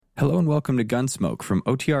Hello and welcome to Gunsmoke from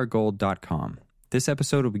OTRGold.com. This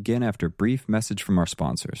episode will begin after a brief message from our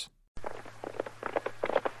sponsors.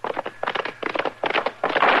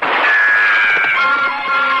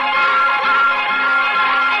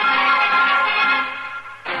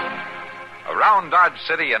 Around Dodge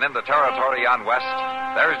City and in the territory on West,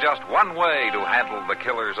 there's just one way to handle the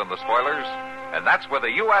killers and the spoilers, and that's with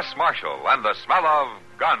a U.S. Marshal and the smell of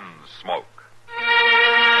gun smoke.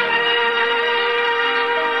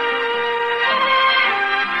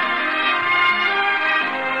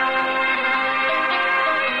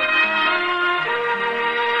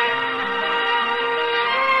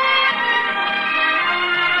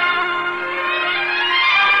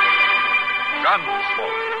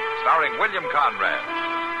 Gunsmoke, starring William Conrad,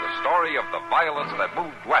 the story of the violence that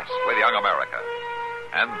moved west with young America,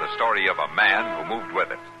 and the story of a man who moved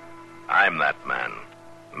with it. I'm that man,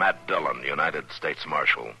 Matt Dillon, United States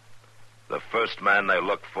Marshal. The first man they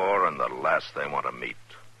look for and the last they want to meet.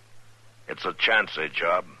 It's a chancy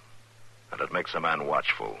job, and it makes a man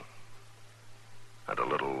watchful and a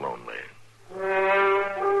little lonely.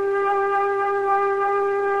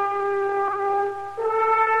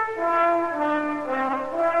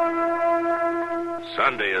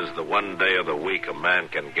 Sunday is the one day of the week a man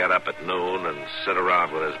can get up at noon and sit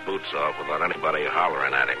around with his boots off without anybody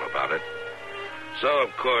hollering at him about it. So, of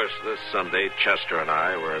course, this Sunday, Chester and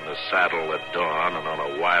I were in the saddle at dawn and on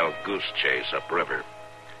a wild goose chase upriver.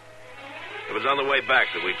 It was on the way back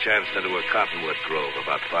that we chanced into a cottonwood grove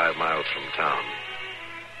about 5 miles from town.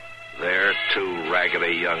 There, two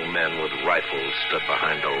raggedy young men with rifles stood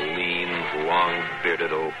behind a lean,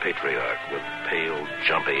 long-bearded old patriarch with pale,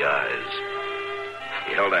 jumpy eyes.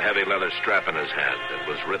 He held a heavy leather strap in his hand and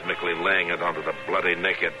was rhythmically laying it onto the bloody,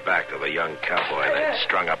 naked back of a young cowboy they'd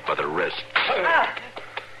strung up by the wrist.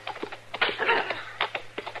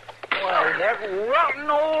 Why, that rotten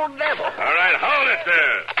old devil. All right, hold it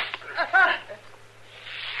there.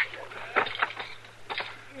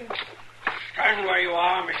 Stand where you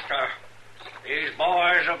are, mister. These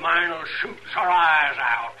boys of mine will shoot your eyes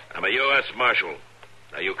out. I'm a U.S. Marshal.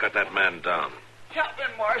 Now, you cut that man down. Help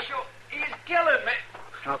him, Marshal. He's killing me.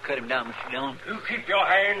 I'll cut him down, Mr. Dillon. You keep your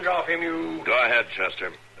hands off him, you... Go ahead, Chester.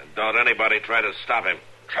 And don't anybody try to stop him.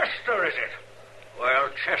 Chester, is it? Well,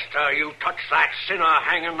 Chester, you touch that sinner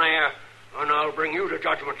hanging there, and I'll bring you to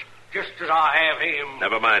judgment, just as I have him.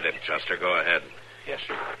 Never mind him, Chester. Go ahead. Yes,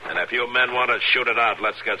 sir. And if you men want to shoot it out,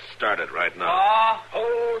 let's get started right now.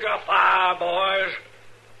 Hold your fire, boys.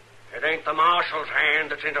 It ain't the marshal's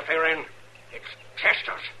hand that's interfering. It's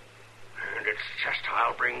Chester's. And it's Chester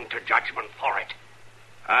I'll bring to judgment for it.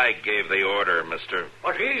 I gave the order, mister.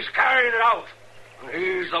 But he's carrying it out, and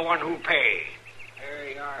he's the one who pays. There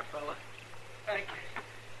you are, fella. Thank you.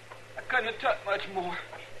 I couldn't have took much more.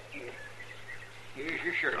 Here's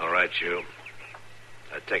your shirt. All right, you.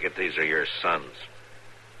 I take it these are your sons.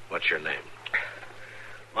 What's your name?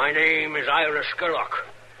 My name is Ira Skurlock,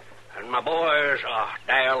 and my boys are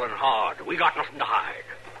Dale and Hard. We got nothing to hide.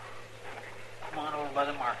 Come on over by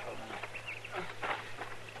the marshal now.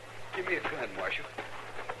 Give me a gun, Marshal.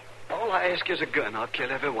 All I ask is a gun. I'll kill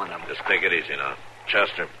every one of them. Just take it easy now.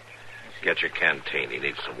 Chester, get your canteen. He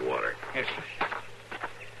needs some water. Yes, sir.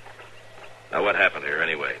 Now, what happened here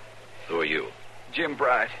anyway? Who are you? Jim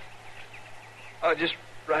Bright. I was just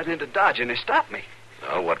riding into Dodge, and they stopped me.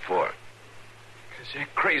 Oh, what for? 'Cause they're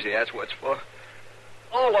crazy, that's what's for.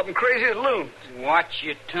 All of them crazy as loons. Watch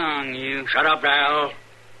your tongue, you. Shut up, Dale.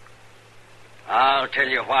 I'll tell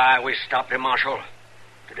you why we stopped him, Marshal.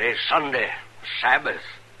 Today's Sunday, Sabbath.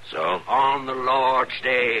 So? On the Lord's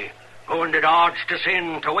Day, going to Dodge to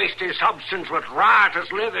sin, to waste his substance with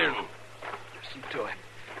riotous living. Listen to him.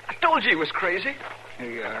 I told you he was crazy.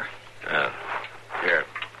 Here you are. Here.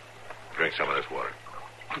 Drink some of this water.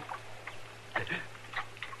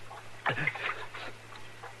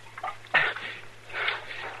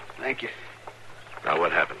 Thank you. Now,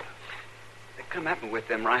 what happened? They come at me with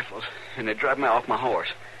them rifles, and they drive me off my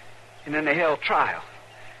horse. And then they held trial.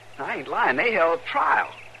 Now, I ain't lying. They held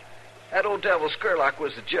trial. That old devil Skurlock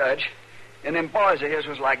was the judge, and them boys of his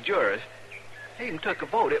was like jurors. They even took a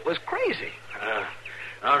vote. It was crazy.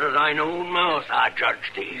 Out of thine own mouth, I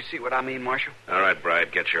judged thee. You see what I mean, Marshal? All right,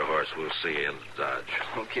 Bright, get your horse. We'll see you in Dodge.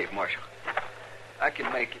 Okay, Marshal. I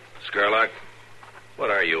can make it. Skurlock, what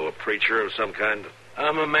are you, a preacher of some kind?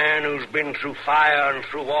 I'm a man who's been through fire and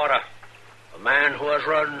through water. A man who has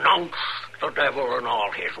renounced the devil and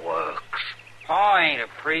all his works. Pa ain't a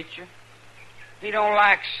preacher. He don't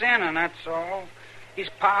like sinning, that's all. He's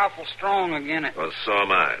powerful strong again it. Well, so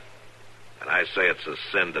am I. And I say it's a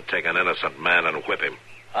sin to take an innocent man and whip him.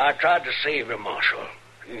 I tried to save him, Marshal.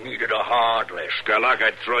 He needed a hard lesson. Sherlock,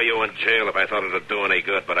 I'd throw you in jail if I thought it'd do any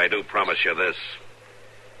good, but I do promise you this.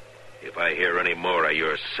 If I hear any more of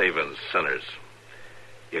your saving sinners,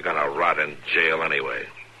 you're going to rot in jail anyway.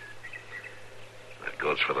 That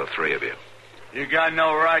goes for the three of you. You got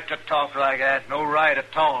no right to talk like that. No right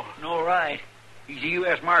at all. No right. He's a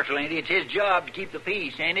U.S. Marshal, ain't he? It's his job to keep the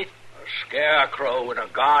peace, ain't it? A scarecrow with a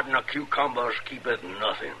garden of cucumbers keepeth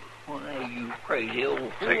nothing. Why, you crazy old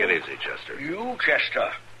fool. Take it easy, Chester. You,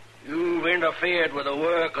 Chester, you've interfered with the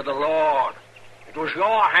work of the Lord. It was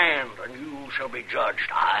your hand, and you shall be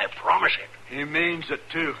judged. I promise it. He means it,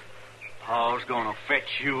 too. Paul's gonna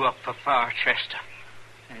fetch you up for fire, Chester.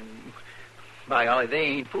 And, by golly, they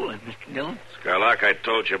ain't fooling, Mr. Dillon. Sherlock, I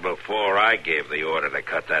told you before I gave the order to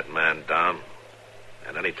cut that man down.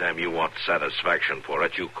 And anytime you want satisfaction for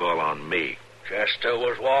it, you call on me. Chester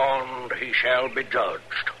was warned. He shall be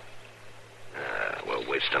judged. We're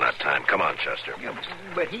wasting our time. Come on, Chester. Yeah,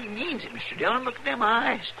 but he means it, Mr. Dillon. Look at them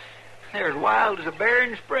eyes. They're as wild as a bear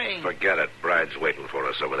in spring. Forget it. Bride's waiting for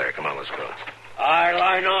us over there. Come on, let's go. I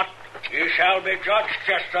lie not. You shall be judged,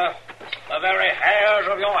 Chester. The very hairs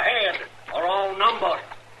of your head are all numbered.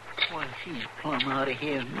 Well, he's plumb out of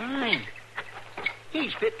his mind.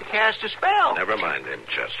 He's fit to cast a spell. Never mind him,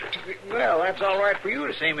 Chester. Well, that's all right for you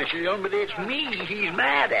to say, Mr. Dillon, but it's me he's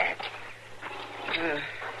mad at.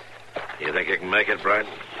 You think you can make it, Bride?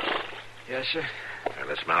 Yes, sir. All right,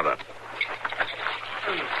 let's mount up.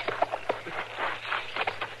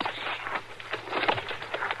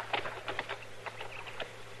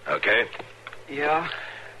 Okay? Yeah.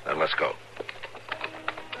 Then let's go.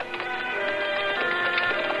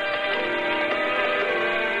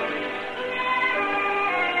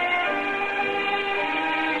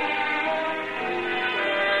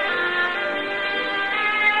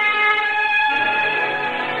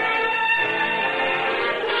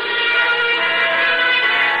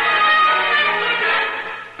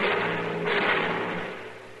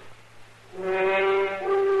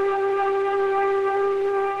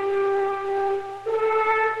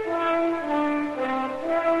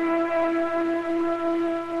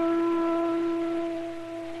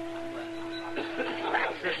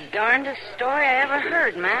 Darndest story I ever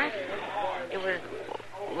heard, Matt. It was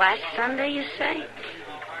last Sunday, you say?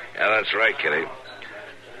 Yeah, that's right, Kitty.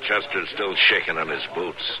 Chester's still shaking on his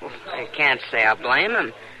boots. I can't say I blame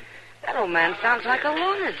him. That old man sounds like a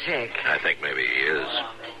lunatic. I think maybe he is.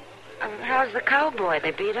 How's the cowboy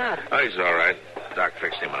they beat up? Oh, he's all right. Doc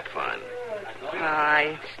fixed him up fine.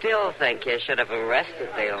 I still think you should have arrested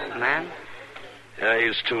the old man. Yeah,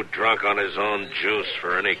 he's too drunk on his own juice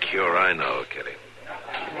for any cure I know, Kitty.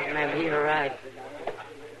 Maybe you're right.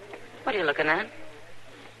 What are you looking at?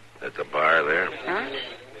 At the bar there. Huh?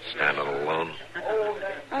 Standing alone.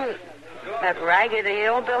 Oh, that raggedy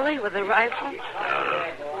hillbilly with the rifle?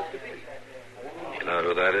 You know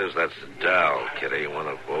who that is? That's Dal, Kitty, one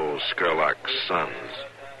of old Skurlock's sons.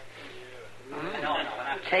 Oh,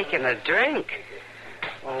 taking a drink.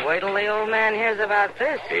 Well, wait till the old man hears about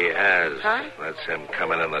this. He has. Huh? That's him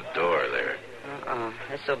coming in the door there. Uh-oh,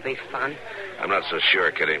 this'll be fun. I'm not so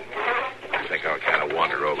sure, Kitty. I think I'll kind of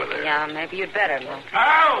wander over there. Yeah, maybe you'd better look.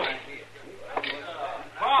 Paul!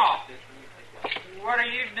 Paul! What are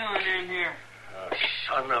you doing in here? A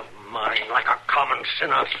son of mine, like a common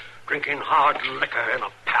sinner, drinking hard liquor in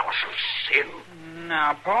a palace of sin.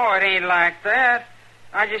 Now, Paul, it ain't like that.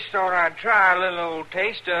 I just thought I'd try a little old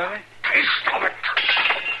taste of it. Taste of it.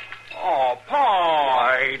 Oh, Paul!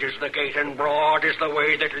 Wide is the gate and broad is the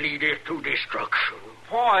way that leadeth to destruction.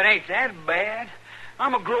 Paul, it ain't that bad.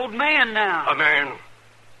 I'm a grown man now. A man,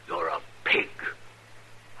 you're a pig.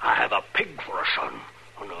 I have a pig for a son,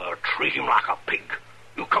 and I'll treat him like a pig.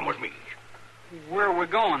 You come with me. Where are we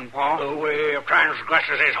going, Paul? The way of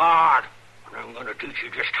transgressors is hard, and I'm going to teach you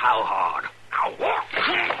just how hard. Now walk.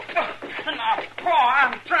 Now, Paul,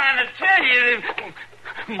 I'm trying to tell you that...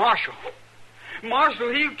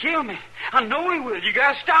 Marshal, he'll kill me. I know he will. You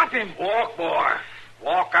gotta stop him. Walk, boy.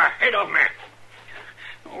 Walk ahead of me.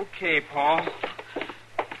 Okay, Paul.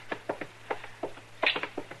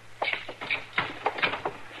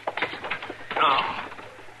 Now,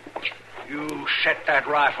 you set that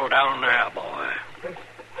rifle down there, boy.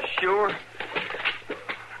 Sure.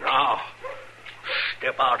 Now,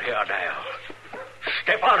 step out here, Dale.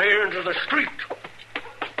 Step out here into the street.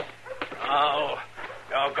 Now,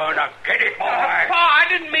 you're going to get it, boy. Paul, I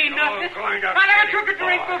didn't mean nothing. I never took a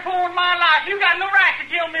drink before in my life. You got no right to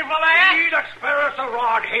kill me for that. He that spareth the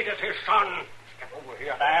rod hateth his son. Step over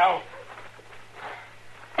here, Dale.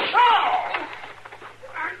 Oh!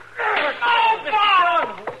 Oh,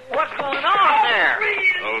 Paul! What's going on there?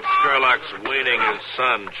 Old Skurlock's weaning his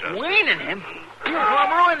son, Chester. Weaning him? You'll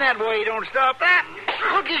plumb ruin that boy. You don't stop that.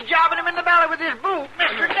 Look, he's jobbing him in the belly with his boot,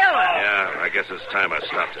 Mr. Dillon. Yeah, I guess it's time I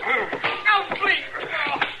stopped it. Oh, please.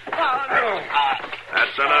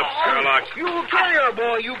 That's enough, Sherlock. You'll kill your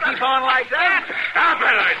boy. You keep on like that. Stop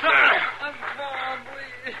it, I said.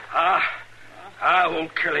 I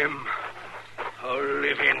won't kill him. A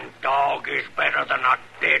living dog is better than a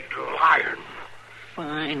dead lion.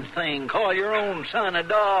 Fine thing. Call your own son a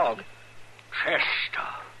dog. Chester,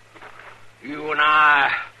 you and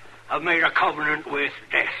I have made a covenant with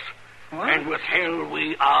death. What? And with hell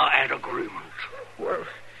we are at agreement. What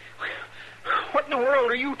in the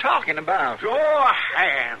world are you talking about? Your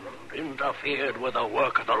hand interfered with the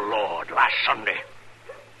work of the Lord last Sunday.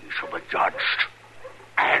 You shall be judged.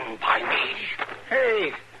 And by me.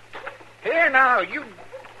 Hey, here now, you...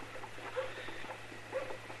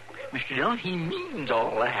 Mr. Dillon, he means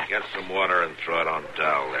all that. Get some water and throw it on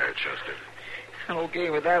Dowell there, Chester. Okay,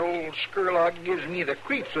 but that old Skurlock gives me the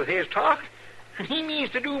creeps with his talk. And he means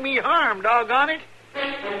to do me harm, doggone it.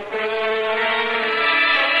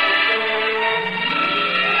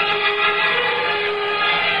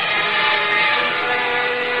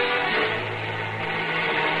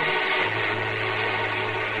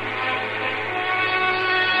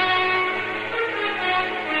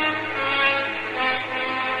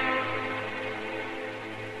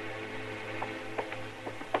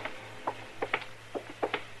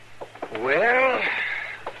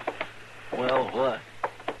 Well, what?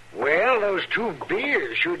 Well, those 2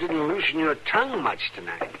 beers sure didn't loosen your tongue much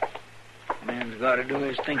tonight. Man's got to do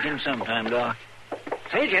his thinking sometime, Doc.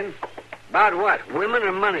 Thinking? About what? Women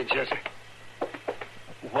or money, Chester?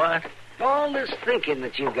 What? All this thinking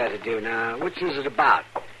that you've got to do now, which is it about?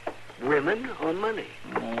 Women or money?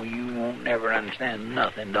 Oh, you won't never understand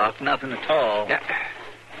nothing, Doc. Nothing at all. Yeah.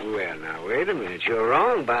 Well, now, wait a minute. You're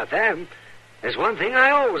wrong about that. There's one thing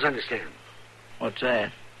I always understand. What's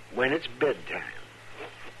that? When it's bedtime.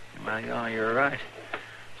 My God, you're right.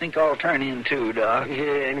 Think I'll turn in too, Doc.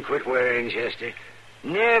 Yeah, and quit worrying, Chester.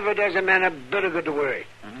 Never does a man a bit of good to worry.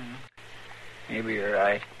 Maybe you're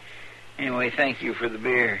right. Anyway, thank you for the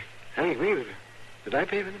beer. Thank me. Did I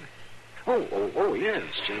pay for them? Oh, yes,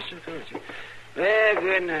 Chester. Well,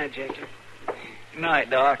 good night, Chester. Good night,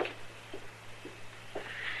 Doc.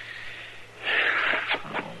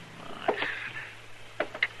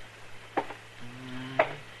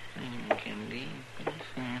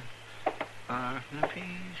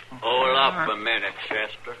 Hold up a minute,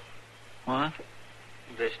 Chester. What?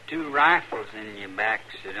 There's 2 rifles in your back,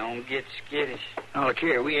 so don't get skittish. Oh, look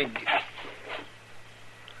here, we ain't...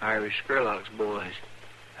 Irish Skurlock's boys.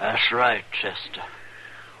 That's right, Chester.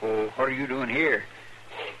 Oh, what are you doing here?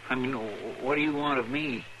 I mean, what do you want of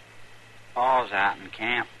me? Paul's out in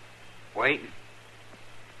camp, waiting.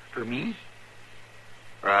 For me?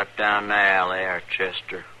 Right down the alley there,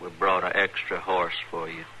 Chester. We brought an extra horse for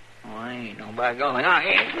you. Oh, I ain't no by golly. I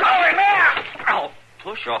ain't Going there! I'll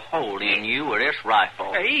push a hole in you with this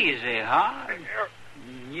rifle. Easy, Hod.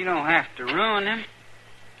 You don't have to ruin him.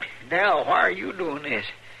 Dal, why are you doing this?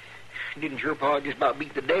 Didn't your pa just about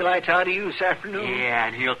beat the daylights out of you this afternoon? Yeah,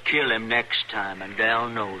 and he'll kill him next time, and Dal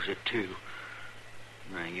knows it, too.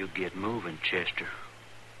 Now, you get moving, Chester.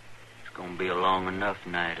 It's going to be a long enough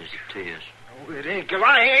night as it is. Oh, it ain't, 'cause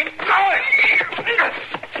I ain't going.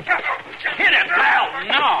 Hit it, Dal.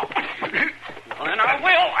 No. Well, then I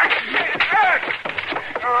will.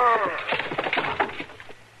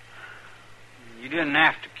 You didn't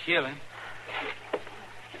have to kill him.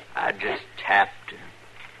 I just tapped him.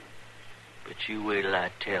 But you wait till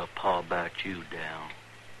I tell Pa about you, Dal.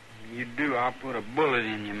 You do, I'll put a bullet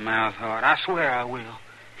in your mouth, Hart. I swear I will.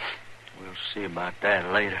 We'll see about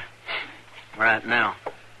that later. Right now,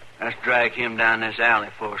 let's drag him down this alley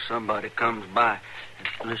before somebody comes by.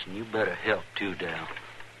 And listen, you better help, too, Dal.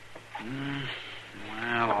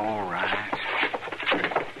 Well, all right.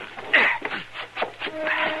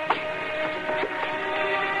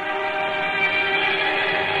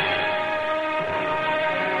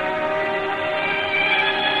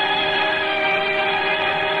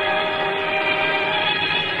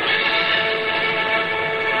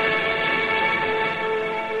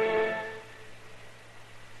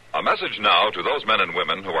 A message now to those men and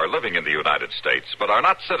women who are living in the United States but are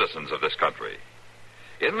not citizens of this country.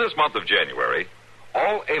 In this month of January,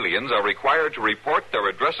 all aliens are required to report their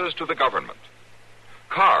addresses to the government.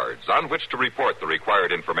 Cards on which to report the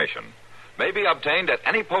required information may be obtained at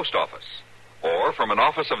any post office or from an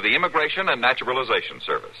office of the Immigration and Naturalization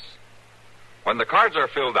Service. When the cards are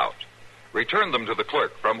filled out, return them to the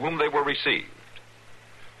clerk from whom they were received.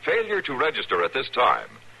 Failure to register at this time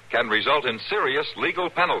can result in serious legal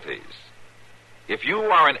penalties. If you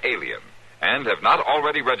are an alien and have not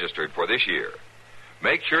already registered for this year,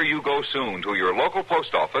 make sure you go soon to your local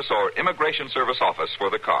post office or Immigration Service office for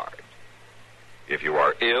the card. If you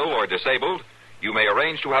are ill or disabled, you may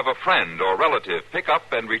arrange to have a friend or relative pick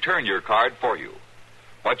up and return your card for you.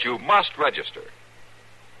 But you must register.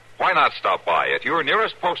 Why not stop by at your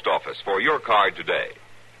nearest post office for your card today?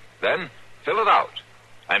 Then fill it out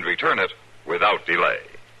and return it without delay.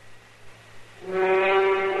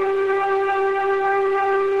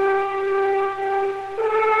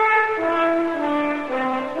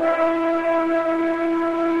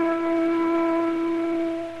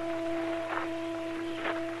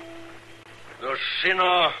 The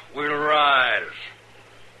sinner will rise.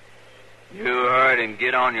 You heard him.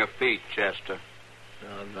 Get on your feet, Chester.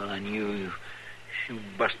 Doggone you. You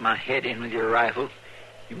bust my head in with your rifle.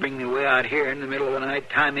 You bring me way out here in the middle of the night,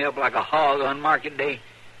 tie me up like a hog on market day.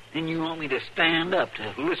 Then you want me to stand up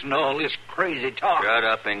to listen to all this crazy talk. Shut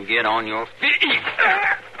up and get on your feet.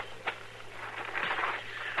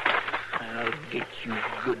 I'll get you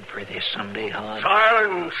good for this someday, Hod.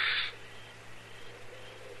 Silence!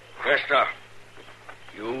 Chester,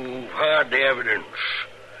 you've heard the evidence.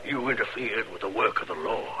 You interfered with the work of the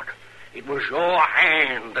Lord. It was your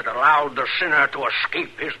hand that allowed the sinner to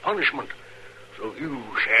escape his punishment. So you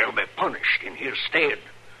shall be punished in his stead.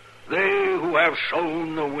 They who have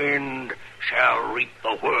sown the wind shall reap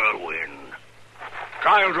the whirlwind.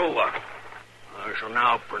 Trial's over. I shall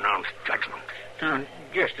now pronounce judgment. Now,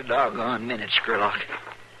 just a doggone minute, Skurlock.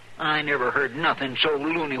 I never heard nothing so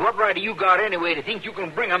loony. What right have you got anyway to think you can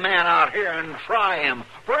bring a man out here and try him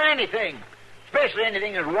for anything? Especially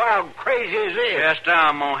anything as wild, crazy as this. Chester,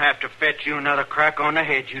 I'm going to have to fetch you another crack on the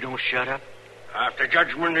head. You don't shut up. After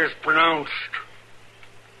judgment is pronounced,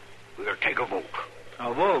 we'll take a vote.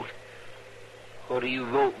 A vote? What are you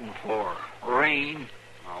voting for? Rain?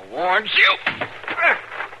 I warned you.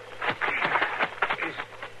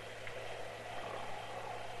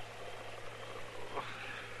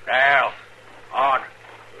 Now, on,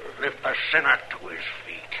 lift the sinner to his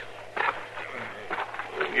feet.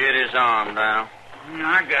 Get his arm down.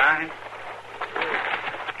 I got him.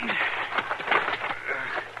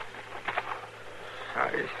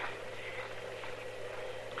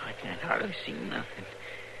 I can't hardly see nothing.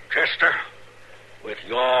 Chester, with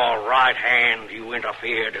your right hand you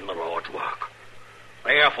interfered in the Lord's work.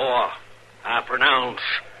 Therefore, I pronounce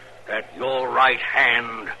that your right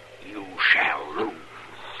hand you shall lose.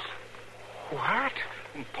 What?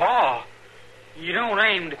 Paul, you don't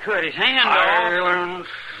aim to cut his hand off. Silence.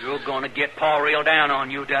 You're going to get Paul real down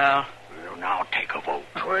on you, Dal. We'll now take a vote.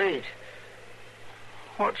 Wait.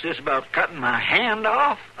 What's this about cutting my hand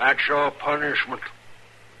off? That's your punishment.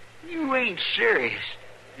 You ain't serious.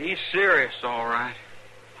 He's serious, all right.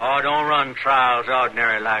 Oh, don't run trials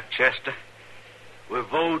ordinary like, Chester. We'll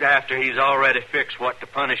vote after he's already fixed what the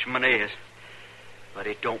punishment is. But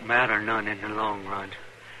it don't matter none in the long run.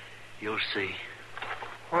 You'll see.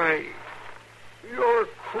 Why, you're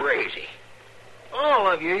crazy. All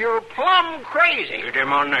of you, you're plumb crazy. Hit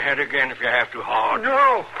him on the head again if you have to hard.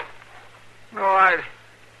 No,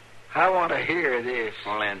 I want to hear this.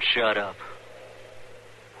 Well, then shut up.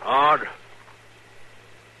 Hard.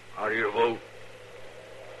 How do you vote?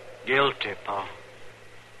 Guilty, Paul.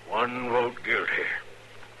 One vote guilty.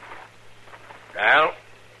 Dal?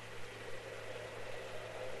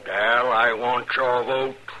 Dal, I want your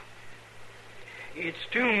vote. It's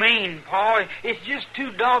too mean, Paul. It's just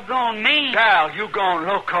too doggone mean. Dal, you gone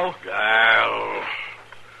loco. Dal.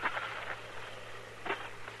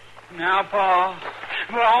 Now, Paul.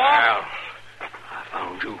 Dal, I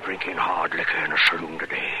found you drinking hard liquor in a saloon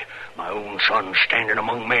today. My own son standing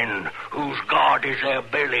among men whose God is their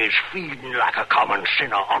bellies, feeding like a common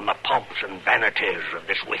sinner on the pomps and vanities of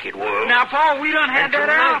this wicked world. Now, Paul, we done had that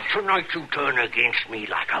out. Tonight you turn against me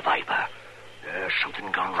like a viper. There's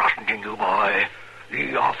something gone rotten in you, boy.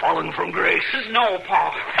 Ye are fallen from grace. No,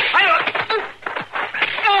 Paul.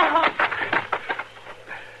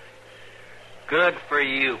 Good for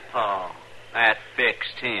you, Paul. That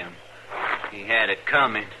fixed him. He had it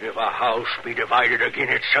coming. If a house be divided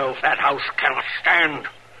against itself, that house cannot stand.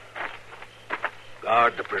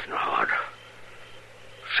 Guard the prisoner hard.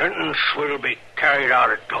 Sentence will be carried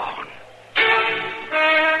out at dawn.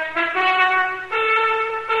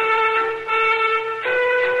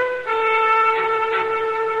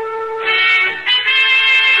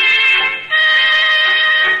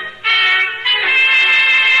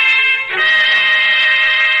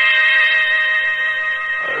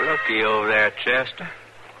 Looky over there, Chester.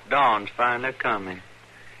 Dawn's finally coming.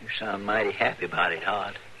 You sound mighty happy about it,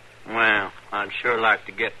 Hod. Well, I'd sure like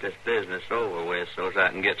to get this business over with so I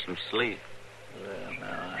can get some sleep. Well,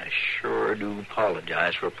 now, I sure do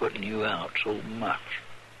apologize for putting you out so much.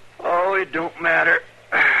 Oh, it don't matter.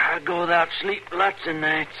 I go without sleep lots of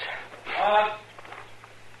nights.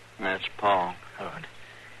 That's Paul. Hod,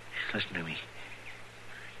 listen to me.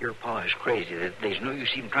 Your pa is crazy. There's no use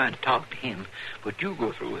even trying to talk to him. But you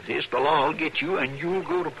go through with this, the law will get you, and you'll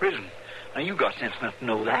go to prison. Now, you got sense enough to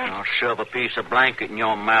know that. I'll shove a piece of blanket in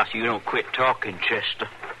your mouth. You don't quit talking, Chester.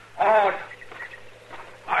 Oh,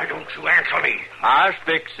 why don't you answer me? I was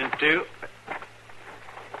fixing to.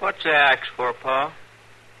 What's the axe for, Pa?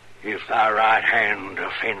 If thy right hand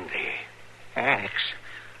offend thee. Axe?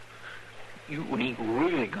 You ain't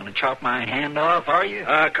really going to chop my hand off, are you?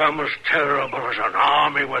 I come as terrible as an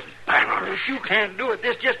army with banners. If you can't do it,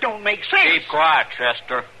 this just don't make sense. Keep quiet,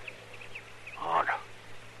 Chester. Odd.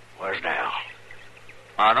 Where's Dal?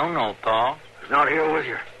 I don't know, Pa. He's not here with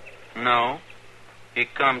you? No. He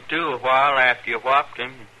come to a while after you whopped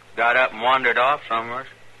him. Got up and wandered off somewhere.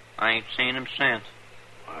 I ain't seen him since.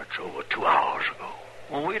 That's over 2 hours ago.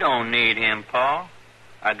 Well, we don't need him, Pa.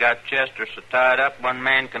 I got Chester so tied up one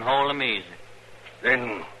man can hold him easy.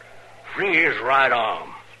 Then free his right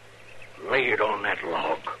arm. Lay it on that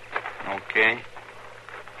log. Okay.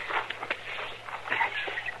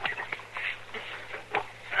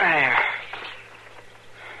 There.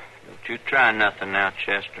 Don't you try nothing now,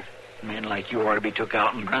 Chester. Men like you ought to be took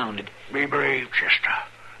out and grounded. Be brave, Chester.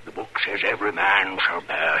 The book says every man shall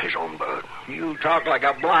bear his own burden. You talk like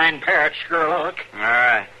a blind parrot, Sherlock. All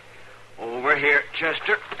right. Over here,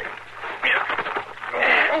 Chester.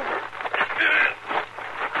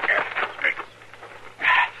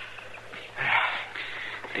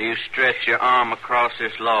 You stretch your arm across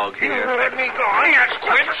this log here. Let me go.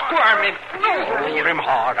 Quit squirming. Hold him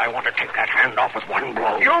hard. I want to take that hand off with one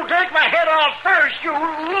blow. You take my head off first, you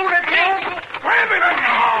lunatic! Grab him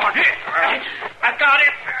hard. I got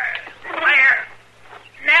it. There.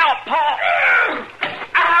 Now, Paul.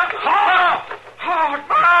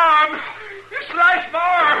 Mom! You sliced my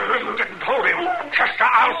arm. You didn't hold him. Chester,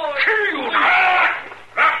 I'll kill you now.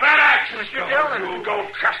 Drop that axe. Mr. Dillon. You go.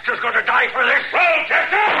 Chester's going to die for this. Well,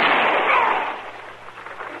 Chester!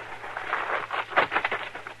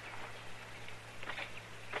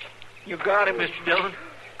 You got him, Mr. Dillon.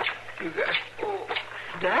 You got... Oh,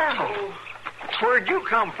 Dal. Where'd you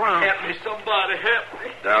come from? Help me, somebody, help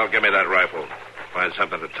me. Dal, give me that rifle. Find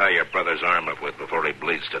something to tie your brother's arm up with before he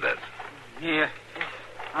bleeds to death. Yeah.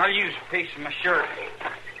 I'll use a piece of my shirt.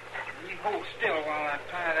 You hold still while I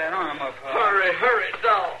tie that arm up. Hurry,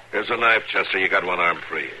 Dal. Here's a knife, Chester. You got one arm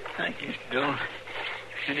free. Thank you, Mr. Dillon.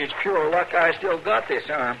 And it's pure luck I still got this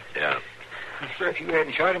arm. Yeah. I'm sure if you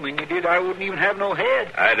hadn't shot him when you did, I wouldn't even have no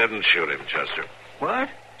head. I didn't shoot him, Chester. What?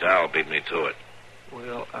 Dal beat me to it.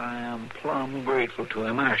 Well, I am plumb grateful to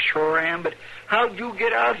him. I sure am. But how'd you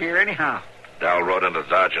get out here anyhow? Dal rode into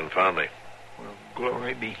Dodge and found me. Well,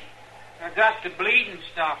 glory be. I got the bleeding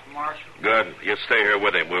stopped, Marshal. Good. You stay here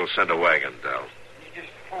with him. We'll send a wagon, Dal. You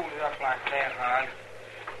just hold it up like that, Hod.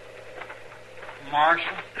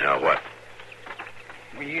 Marshal, Yeah, what?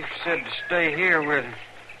 well, you said to stay here with him.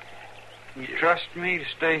 You trust me to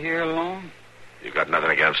stay here alone? You got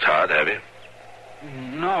nothing against Hod, have you?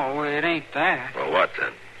 No, it ain't that. Well, what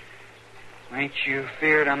then? Ain't you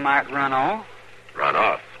feared I might run off? Run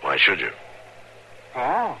off. Why should you?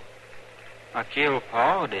 Paul. I killed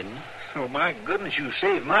Paul, didn't I? Oh, my goodness, you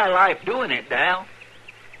saved my life doing it, Dal.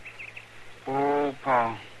 Oh,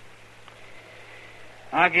 Paul.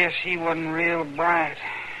 I guess he wasn't real bright.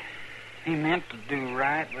 He meant to do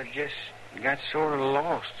right, but just got sort of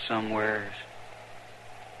lost somewheres.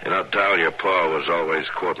 You know, Dal, your pa was always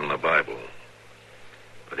quoting the Bible.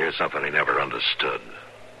 But here's something he never understood.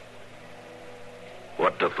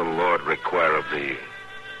 What doth the Lord require of thee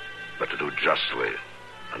but to do justly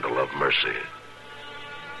and to love mercy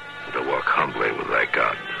and to walk humbly with thy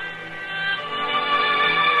God?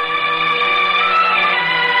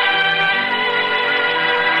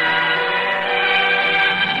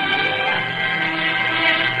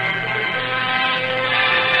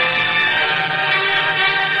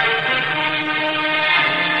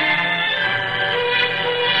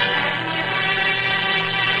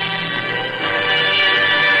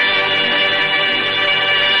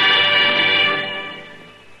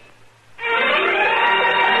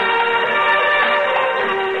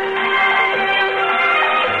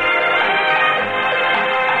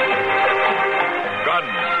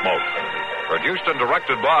 Produced and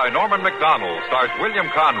directed by Norman McDonald, stars William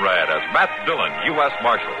Conrad as Matt Dillon, U.S.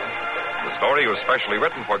 Marshal. The story was specially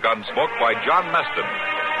written for Gunsmoke by John Meston.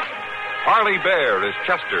 Harley Bear is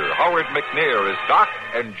Chester, Howard McNear is Doc,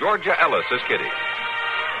 and Georgia Ellis is Kitty.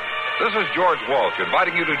 This is George Walsh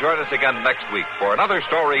inviting you to join us again next week for another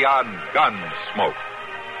story on Gunsmoke.